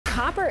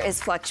Copper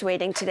is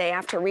fluctuating today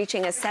after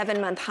reaching a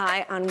 7-month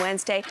high on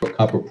Wednesday.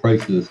 Copper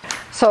prices.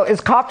 So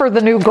is copper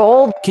the new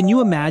gold? Can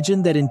you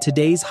imagine that in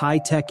today's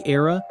high-tech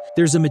era,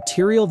 there's a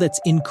material that's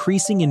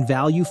increasing in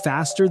value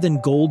faster than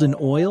gold and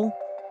oil?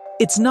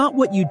 It's not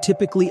what you'd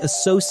typically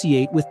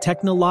associate with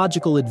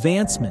technological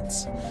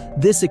advancements.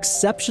 This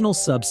exceptional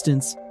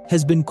substance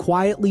has been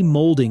quietly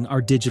molding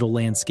our digital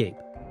landscape.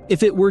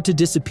 If it were to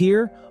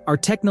disappear, our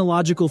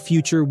technological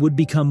future would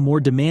become more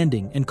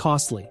demanding and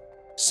costly.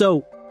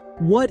 So,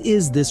 what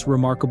is this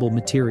remarkable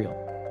material?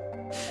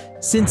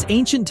 Since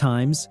ancient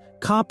times,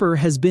 copper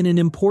has been an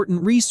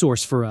important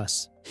resource for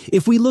us.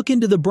 If we look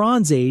into the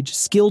Bronze Age,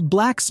 skilled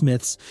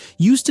blacksmiths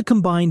used to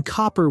combine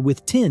copper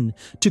with tin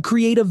to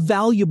create a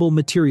valuable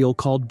material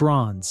called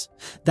bronze.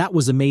 That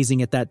was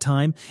amazing at that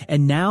time,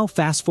 and now,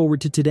 fast forward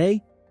to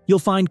today, you'll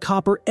find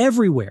copper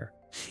everywhere.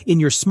 In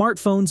your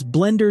smartphones,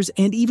 blenders,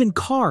 and even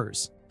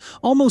cars.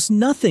 Almost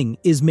nothing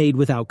is made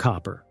without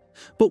copper.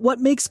 But what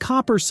makes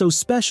copper so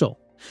special?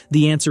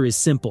 The answer is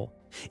simple.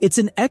 It's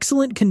an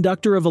excellent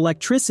conductor of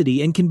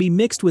electricity and can be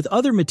mixed with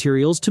other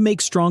materials to make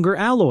stronger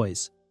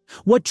alloys.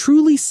 What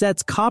truly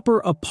sets copper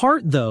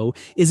apart, though,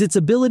 is its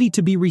ability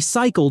to be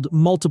recycled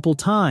multiple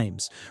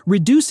times,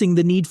 reducing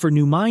the need for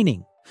new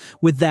mining.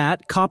 With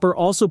that, copper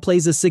also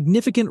plays a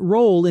significant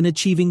role in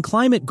achieving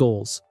climate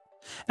goals.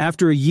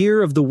 After a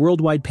year of the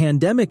worldwide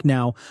pandemic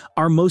now,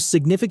 our most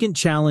significant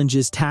challenge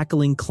is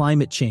tackling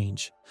climate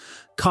change.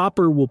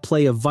 Copper will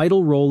play a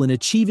vital role in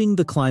achieving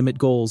the climate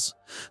goals.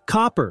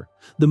 Copper,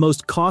 the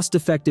most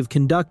cost-effective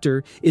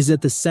conductor, is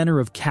at the center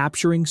of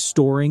capturing,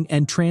 storing,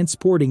 and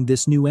transporting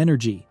this new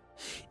energy.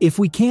 If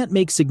we can't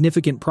make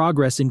significant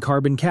progress in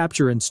carbon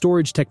capture and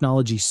storage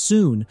technology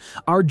soon,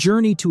 our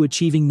journey to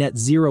achieving net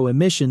zero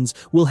emissions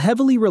will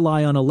heavily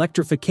rely on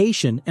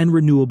electrification and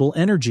renewable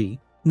energy.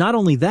 Not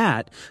only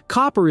that,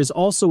 copper is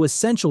also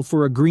essential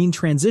for a green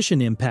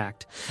transition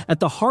impact. At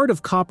the heart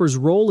of copper's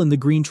role in the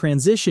green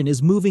transition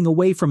is moving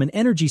away from an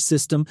energy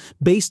system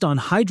based on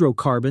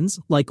hydrocarbons,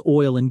 like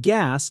oil and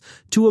gas,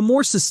 to a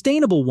more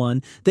sustainable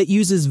one that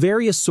uses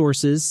various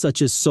sources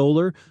such as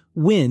solar,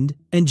 wind,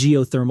 and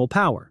geothermal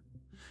power.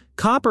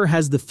 Copper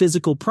has the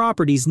physical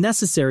properties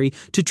necessary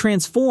to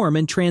transform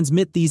and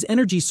transmit these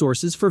energy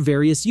sources for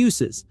various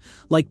uses,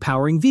 like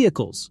powering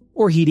vehicles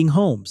or heating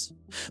homes.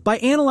 By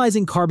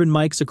analyzing carbon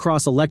mics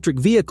across electric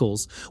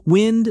vehicles,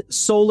 wind,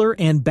 solar,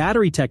 and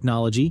battery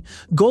technology,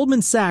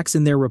 Goldman Sachs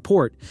in their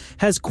report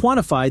has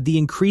quantified the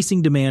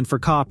increasing demand for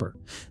copper.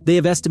 They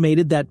have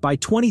estimated that by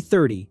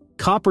 2030,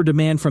 copper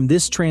demand from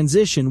this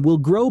transition will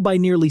grow by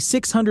nearly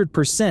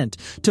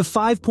 600% to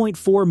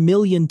 5.4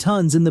 million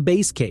tons in the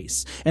base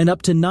case, and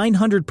up to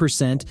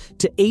 900%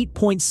 to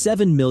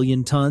 8.7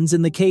 million tons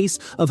in the case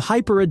of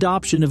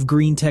hyper-adoption of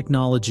green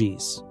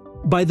technologies.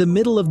 By the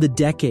middle of the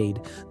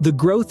decade, the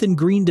growth in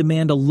green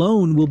demand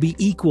alone will be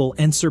equal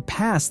and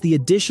surpass the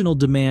additional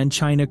demand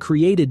China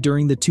created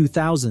during the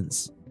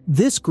 2000s.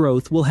 This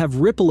growth will have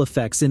ripple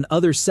effects in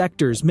other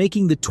sectors,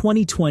 making the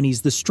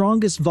 2020s the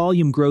strongest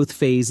volume growth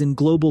phase in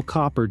global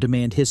copper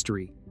demand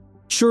history.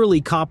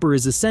 Surely copper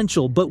is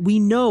essential, but we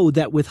know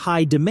that with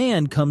high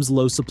demand comes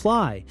low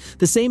supply.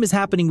 The same is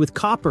happening with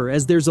copper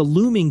as there's a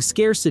looming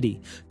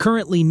scarcity.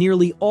 Currently,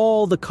 nearly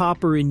all the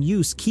copper in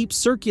use keeps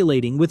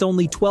circulating, with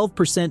only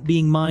 12%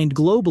 being mined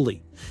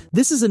globally.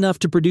 This is enough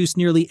to produce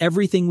nearly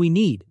everything we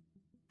need.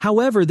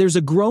 However, there's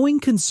a growing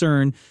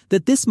concern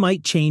that this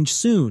might change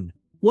soon.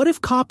 What if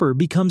copper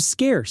becomes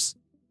scarce?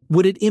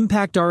 Would it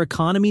impact our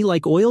economy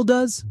like oil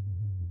does?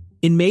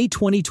 In May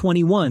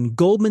 2021,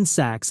 Goldman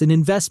Sachs, an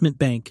investment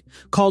bank,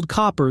 called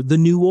copper the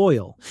new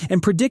oil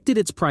and predicted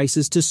its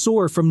prices to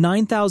soar from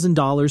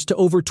 $9,000 to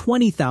over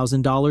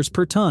 $20,000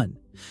 per ton.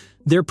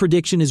 Their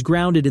prediction is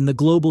grounded in the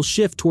global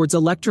shift towards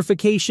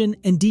electrification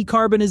and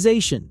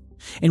decarbonization,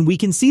 and we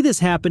can see this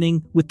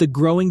happening with the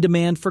growing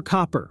demand for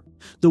copper.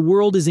 The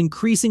world is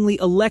increasingly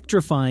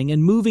electrifying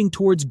and moving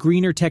towards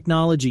greener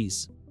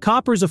technologies.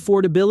 Copper's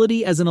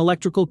affordability as an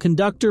electrical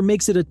conductor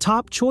makes it a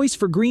top choice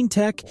for green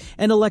tech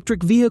and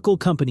electric vehicle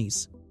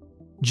companies.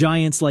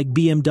 Giants like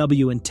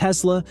BMW and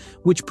Tesla,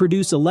 which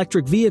produce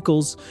electric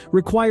vehicles,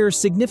 require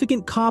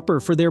significant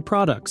copper for their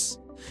products.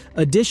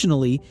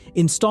 Additionally,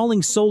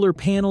 installing solar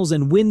panels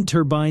and wind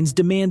turbines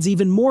demands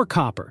even more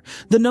copper.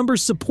 The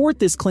numbers support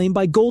this claim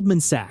by Goldman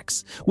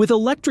Sachs, with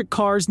electric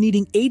cars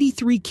needing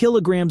 83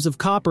 kilograms of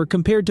copper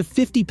compared to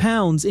 50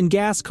 pounds in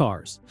gas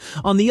cars.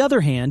 On the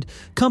other hand,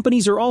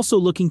 companies are also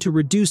looking to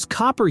reduce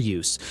copper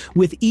use,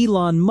 with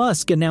Elon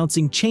Musk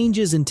announcing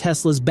changes in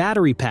Tesla's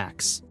battery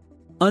packs.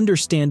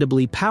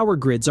 Understandably, power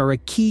grids are a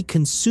key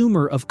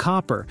consumer of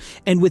copper,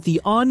 and with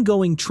the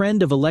ongoing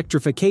trend of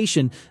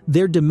electrification,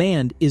 their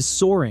demand is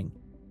soaring.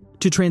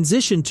 To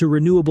transition to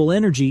renewable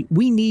energy,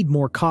 we need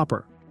more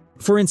copper.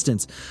 For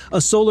instance, a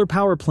solar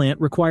power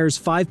plant requires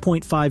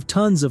 5.5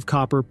 tons of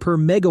copper per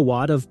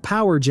megawatt of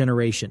power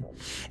generation,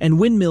 and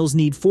windmills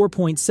need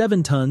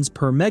 4.7 tons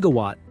per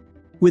megawatt.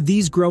 With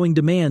these growing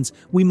demands,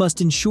 we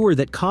must ensure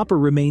that copper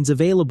remains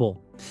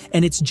available.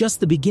 And it's just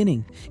the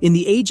beginning. In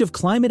the age of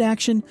climate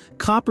action,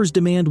 copper's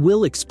demand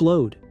will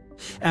explode.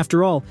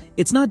 After all,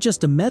 it's not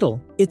just a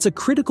metal, it's a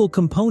critical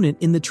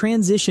component in the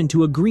transition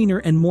to a greener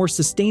and more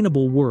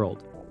sustainable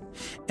world.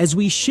 As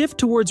we shift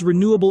towards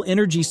renewable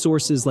energy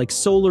sources like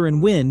solar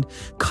and wind,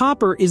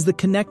 copper is the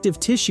connective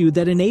tissue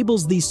that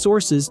enables these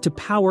sources to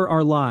power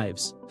our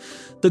lives.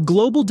 The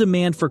global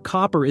demand for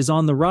copper is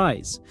on the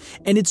rise,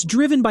 and it's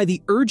driven by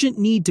the urgent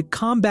need to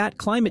combat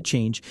climate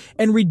change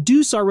and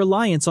reduce our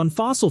reliance on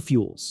fossil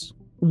fuels.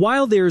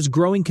 While there is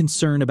growing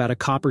concern about a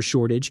copper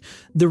shortage,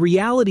 the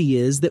reality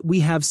is that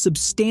we have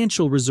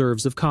substantial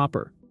reserves of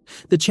copper.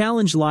 The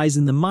challenge lies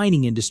in the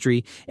mining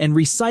industry and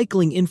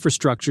recycling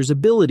infrastructure's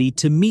ability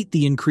to meet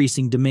the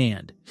increasing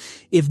demand.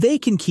 If they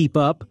can keep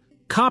up,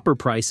 copper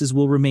prices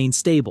will remain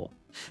stable.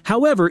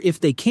 However, if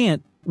they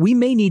can't, we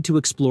may need to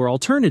explore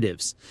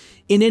alternatives.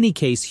 In any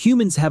case,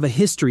 humans have a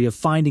history of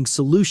finding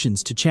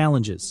solutions to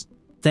challenges.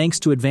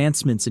 Thanks to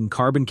advancements in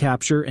carbon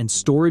capture and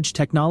storage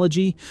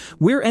technology,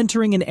 we're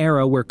entering an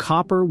era where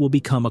copper will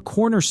become a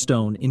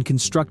cornerstone in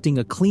constructing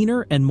a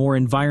cleaner and more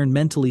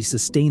environmentally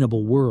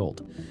sustainable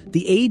world.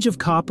 The age of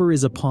copper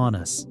is upon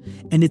us,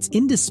 and it's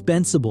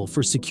indispensable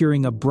for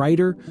securing a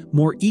brighter,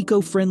 more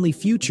eco-friendly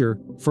future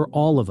for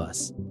all of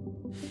us.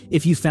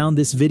 If you found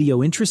this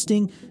video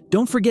interesting,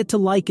 don't forget to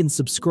like and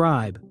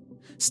subscribe.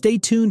 Stay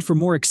tuned for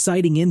more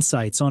exciting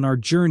insights on our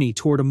journey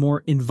toward a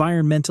more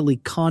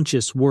environmentally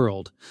conscious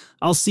world.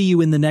 I'll see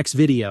you in the next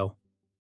video.